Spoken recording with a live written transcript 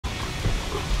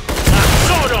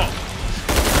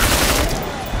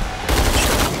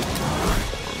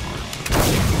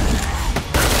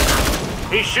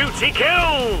He shoots, he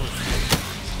kills!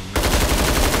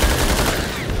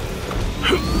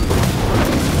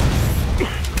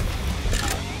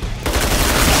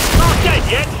 Not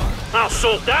dead yet! I'll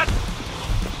sort that!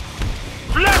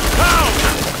 Flesh pound!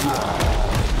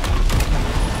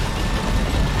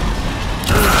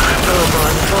 Don't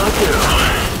mind if I do.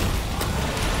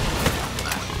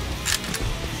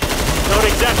 Not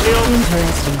exactly on...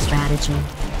 Interesting strategy.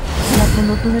 Let them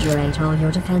obliterate all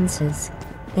your defenses,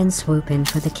 then swoop in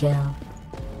for the kill.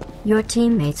 Your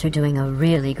teammates are doing a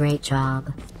really great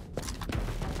job.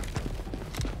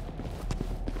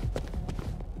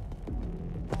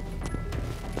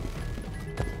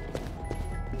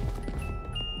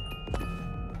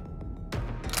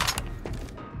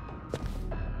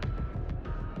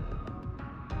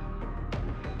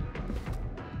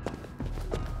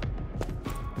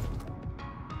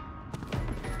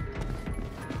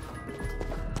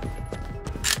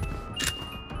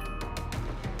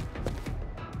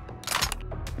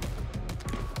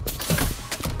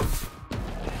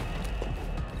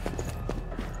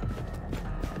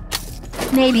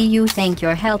 Maybe you think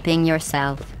you're helping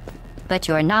yourself, but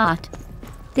you're not.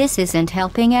 This isn't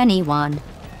helping anyone.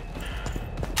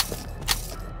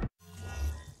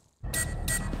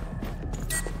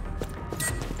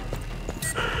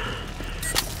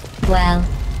 Well,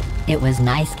 it was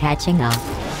nice catching up.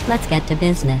 Let's get to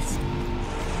business.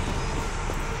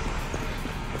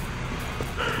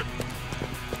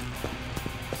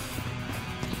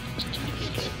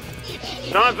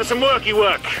 Time for some worky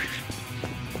work.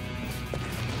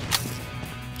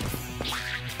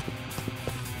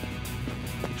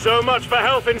 So much for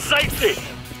health and safety.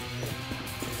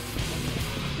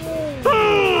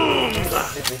 Boom!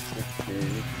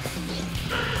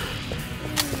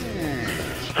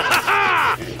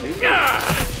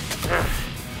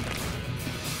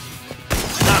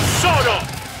 Now sod off!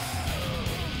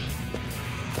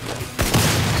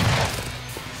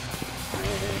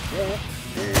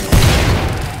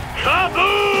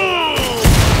 Kaboom!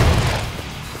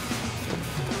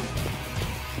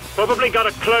 Probably got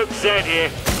a cloak Zed here.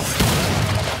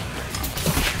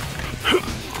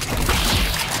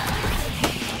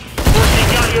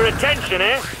 Got your attention,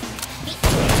 eh?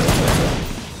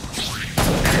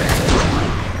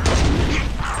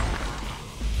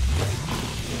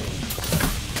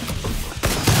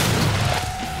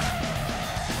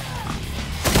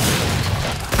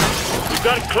 You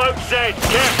got a cloak, Zed.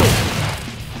 Careful.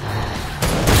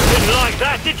 Didn't like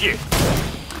that, did you?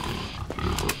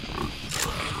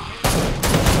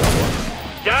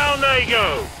 Down they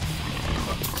go.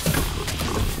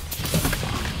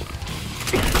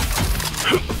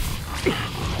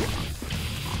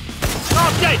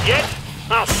 Not dead yet.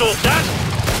 I'll sort that.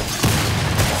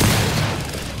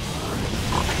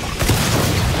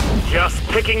 Just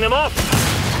picking them off.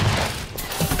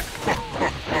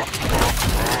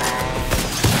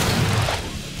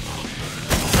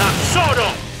 Now sort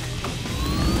off.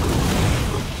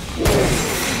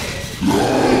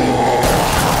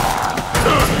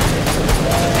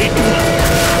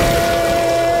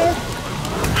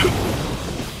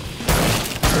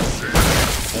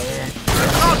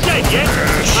 Not dead yet.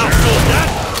 I'll sort that.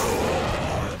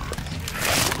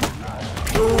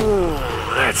 Ooh,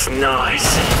 that's nice.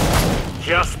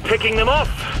 Just picking them off.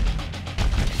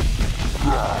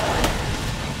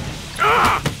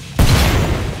 Ah!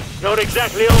 Not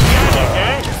exactly organic,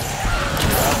 eh?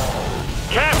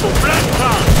 Careful, black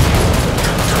part.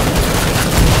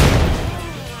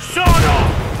 Sword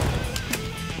off!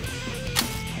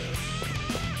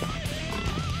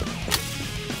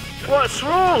 What's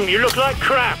wrong? You look like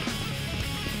crap.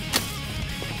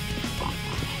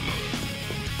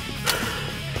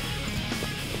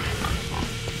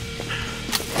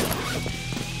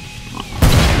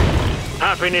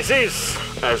 Happiness is,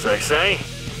 as they say.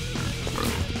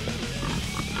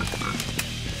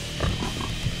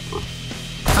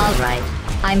 All right,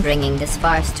 I'm bringing this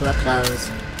farce to a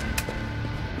close.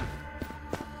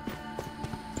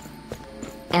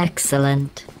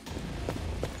 Excellent.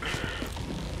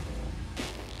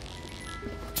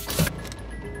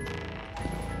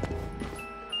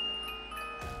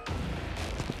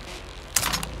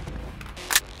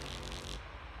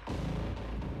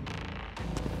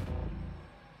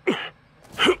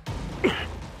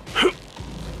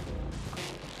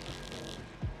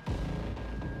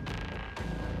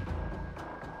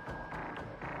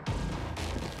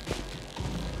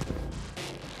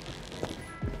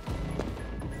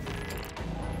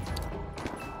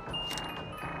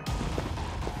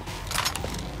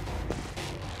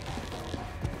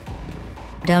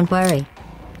 Don't worry.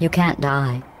 You can't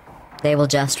die. They will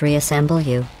just reassemble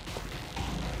you.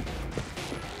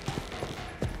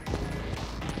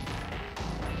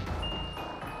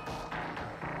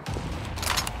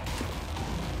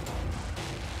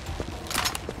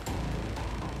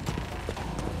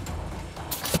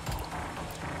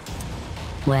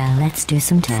 Well, let's do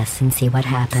some tests and see what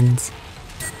happens.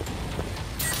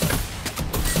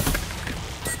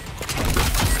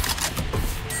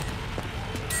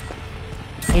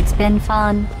 It's been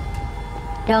fun.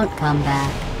 Don't come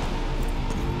back.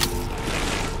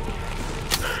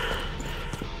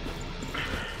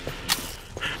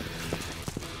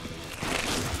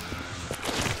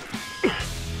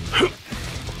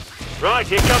 Right,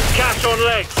 here comes Cash on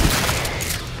legs.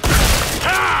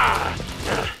 Ha!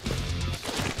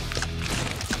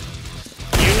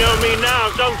 You know me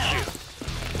now, don't you?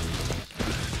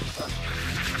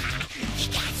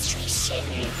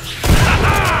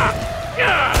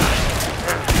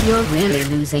 You're really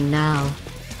losing now.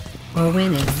 Or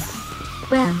winning.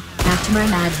 Well, after my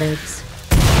mad libs.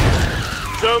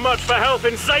 So much for health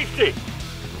and safety.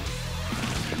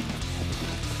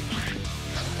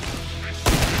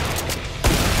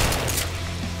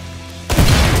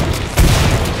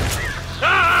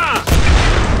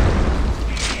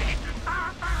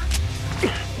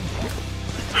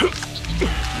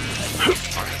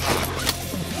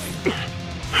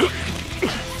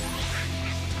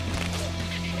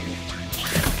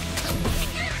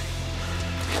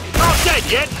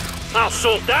 Yet? I'll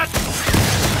sort that.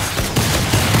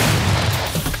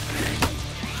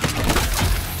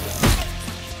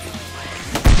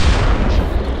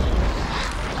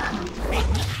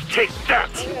 Take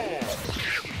that.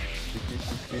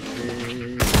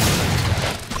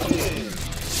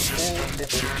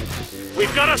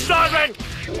 We've got a siren.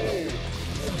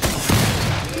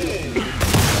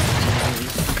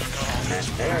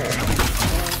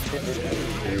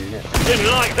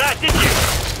 Didn't like that, did you?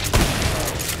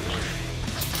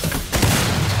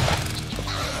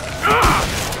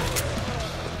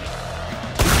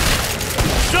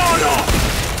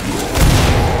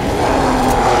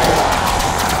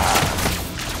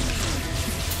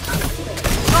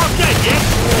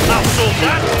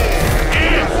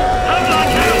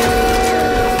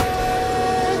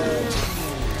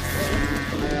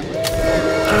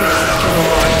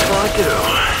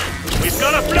 We've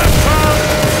got a black car!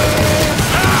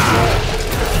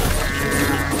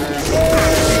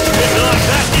 Didn't like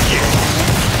that, did you?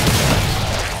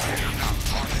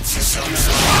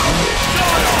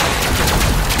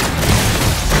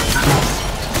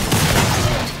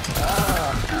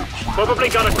 Probably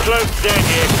got a cloak dead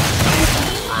here.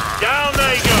 Down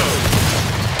they go!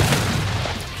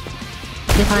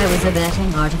 If I was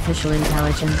abetting artificial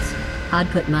intelligence, I'd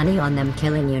put money on them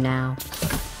killing you now.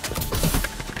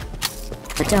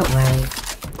 But don't worry,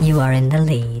 you are in the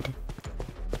lead.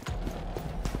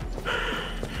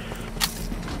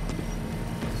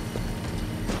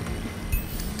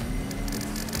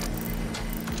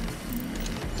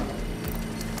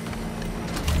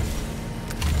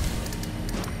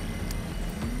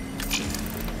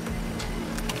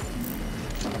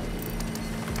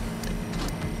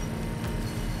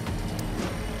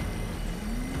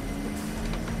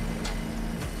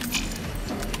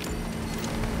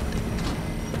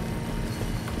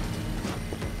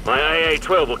 My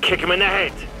AA-12 will kick him in the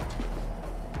head.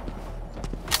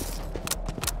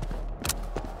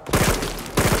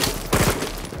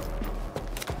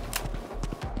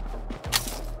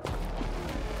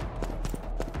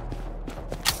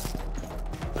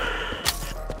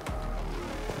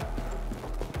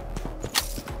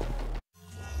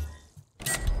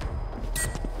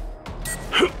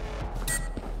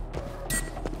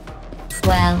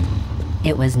 Well,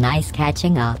 it was nice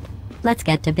catching up. Let's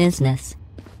get to business.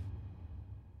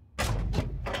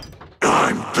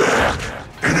 I'm back,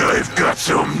 and I've got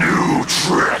some new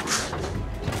tricks.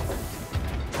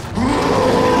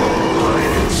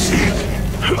 Oh, see?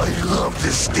 I love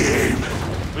this game.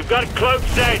 We've got cloak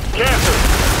dead, careful.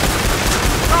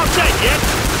 Not dead yet.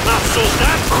 I'll sort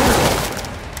that.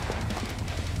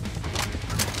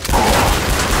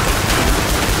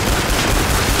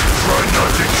 Try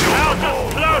not to kill them all,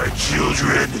 my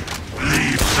children.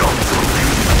 Leave some for me.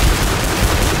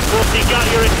 Thought he got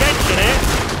your attention, eh?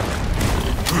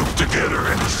 Group together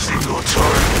in a single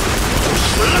target.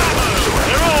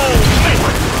 They're all missed.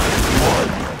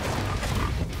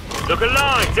 Look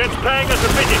alive, Zed's paying us a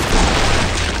visit.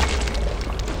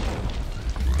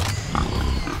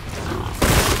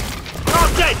 Not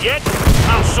dead yet.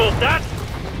 I'll sort that.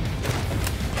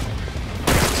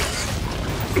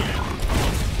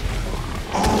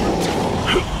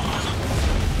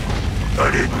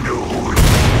 I didn't know who would be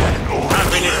that old.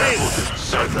 Happiness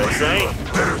is, as they say.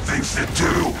 Better things to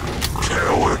do,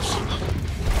 cowards.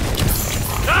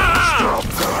 Ah! Stop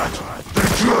that. They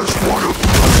just want to...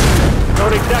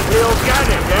 Not exactly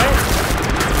organic, eh?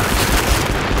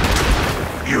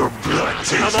 Your blood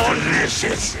tastes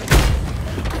delicious.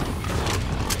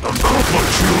 My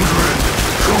children,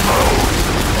 come out!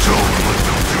 Don't let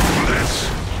them do this!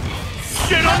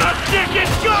 Shit on that dick,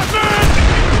 it's got me!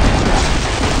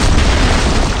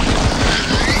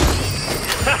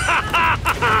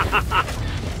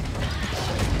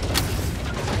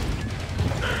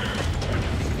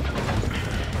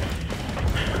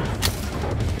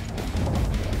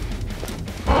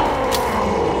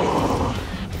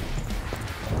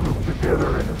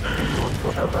 Together in a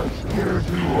field, have I scared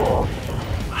you off?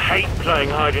 I hate playing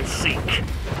hide and seek.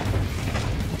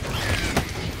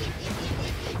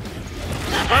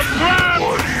 I'm grabbed!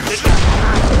 What is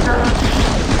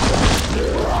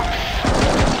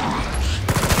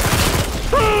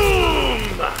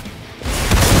Boom!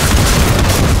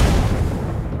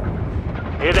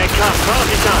 Here they come,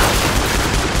 party time!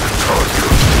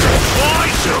 Why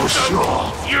so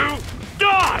strong? you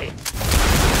die?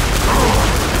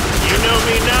 You know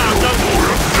me now, don't you? More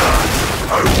of that!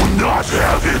 I will not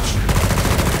have it!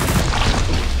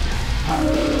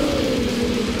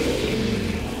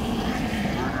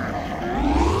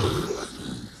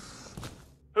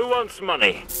 Who wants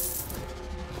money?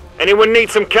 Anyone need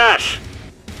some cash?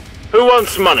 Who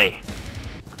wants money?